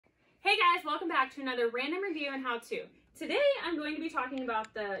Hey guys, welcome back to another random review and how-to. Today I'm going to be talking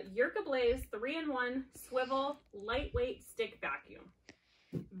about the Eureka Blaze 3-in-1 swivel lightweight stick vacuum.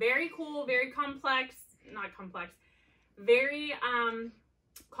 Very cool, very complex, not complex, very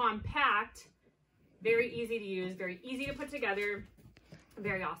compact, very easy to use, very easy to put together,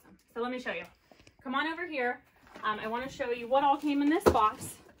 very awesome. So let me show you. Come on over here. I want to show you what all came in this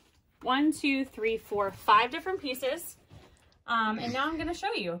box. 1, 2, 3, 4, 5 different pieces. And now I'm going to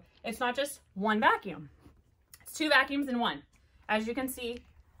show you. It's not just one vacuum. It's 2 vacuums in one. As you can see,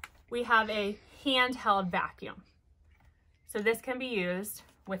 we have a handheld vacuum. So this can be used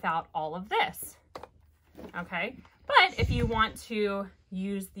without all of this. Okay. But if you want to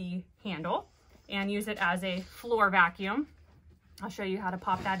use the handle and use it as a floor vacuum, I'll show you how to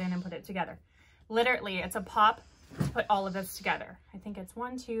pop that in and put it together. Literally, it's a pop to put all of this together. I think it's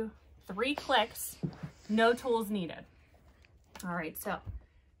 1, 2, 3 clicks, no tools needed. All right, so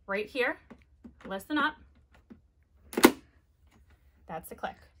right here, listen up. That's the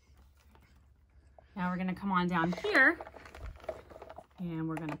click. Now we're gonna come on down here and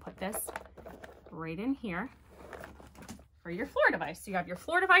we're gonna put this right in here for your floor device. So you have your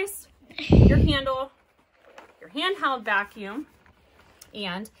floor device, your handle, your handheld vacuum,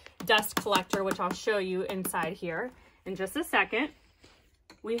 and dust collector, which I'll show you inside here in just a second.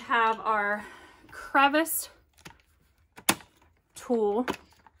 We have our crevice tool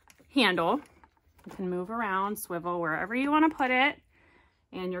handle. You can move around, swivel wherever you want to put it,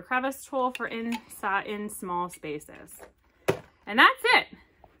 and your crevice tool for in small spaces. And that's it.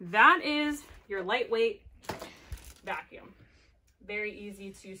 That is your lightweight vacuum. Very easy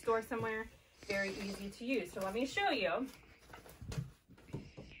to store somewhere, very easy to use. So let me show you.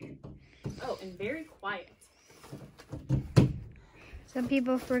 Oh, and very quiet. Some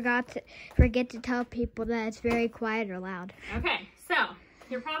people forget to tell people that it's very quiet or loud. Okay, so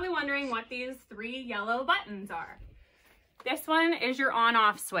you're probably wondering what these 3 yellow buttons are. This one is your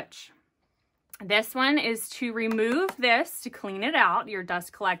on-off switch. This one is to remove this to clean it out, your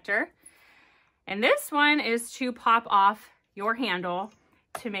dust collector. And this one is to pop off your handle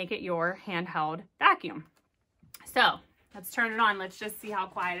to make it your handheld vacuum. So let's turn it on. Let's just see how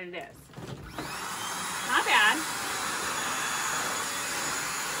quiet it is. Not bad.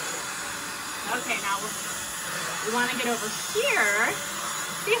 Okay, now we want to get over here.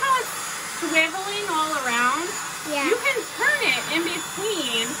 See how it's swiveling all around? Yeah. You can turn it in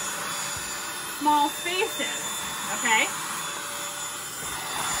between small spaces, okay?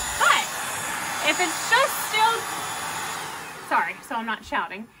 But if it's just still, sorry, so I'm not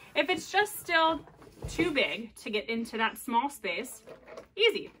shouting. If it's just still too big to get into that small space,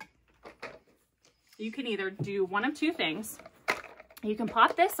 easy. You can either do one of 2 things. You can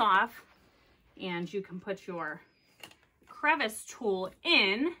pop this off and you can put your crevice tool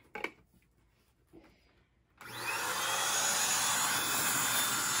in.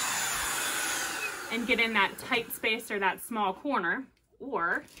 And get in that tight space or that small corner.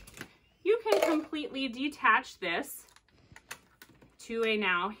 Or you can completely detach this to a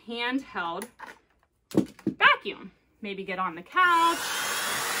now handheld vacuum. Maybe get on the couch.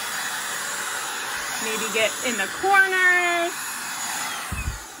 Maybe get in the corners.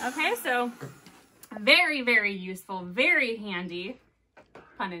 Okay, so very, very useful, very handy,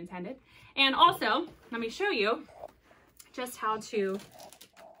 pun intended. And also, let me show you just how to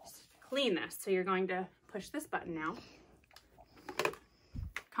clean this. So you're going to push this button now.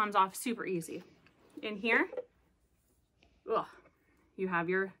 Comes off super easy. In here, you have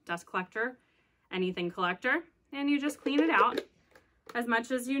your dust collector, anything collector, and you just clean it out as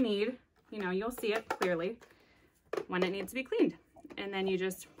much as you need. You know, you'll see it clearly when it needs to be cleaned. And then you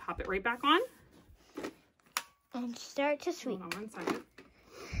just pop it right back on. And start to sweep. Hold on 1 second.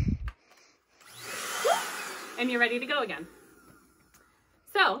 And you're ready to go again.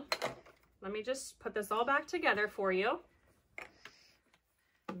 So, let me just put this all back together for you.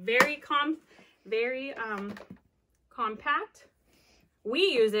 Very compact. We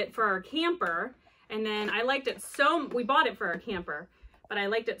use it for our camper, and then I liked it so, we bought it for our camper, but I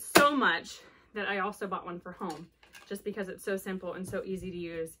liked it so much that I also bought one for home, just because it's so simple and so easy to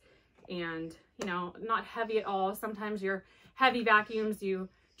use, and you know, not heavy at all. Sometimes your heavy vacuums, you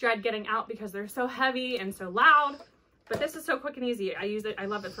dread getting out because they're so heavy and so loud, but this is so quick and easy. I use it, I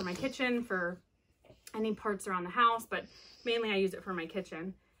love it for my kitchen, for any parts around the house, but mainly I use it for my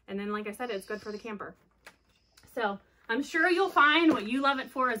kitchen. And then, like I said, it's good for the camper. So I'm sure you'll find what you love it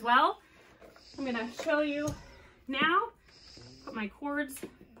for as well. I'm gonna show you now. Put my cords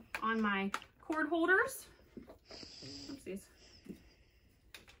on my cord holders. Oopsies.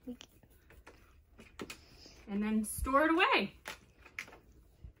 And then store it away.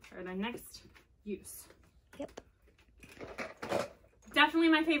 or the next use. Yep. Definitely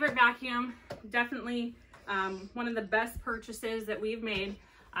my favorite vacuum. Definitely one of the best purchases that we've made.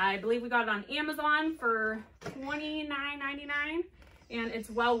 I believe we got it on Amazon for $29.99, and it's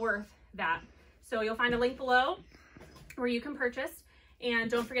well worth that. So you'll find a link below where you can purchase. And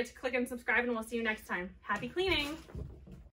don't forget to click and subscribe, and we'll see you next time. Happy cleaning!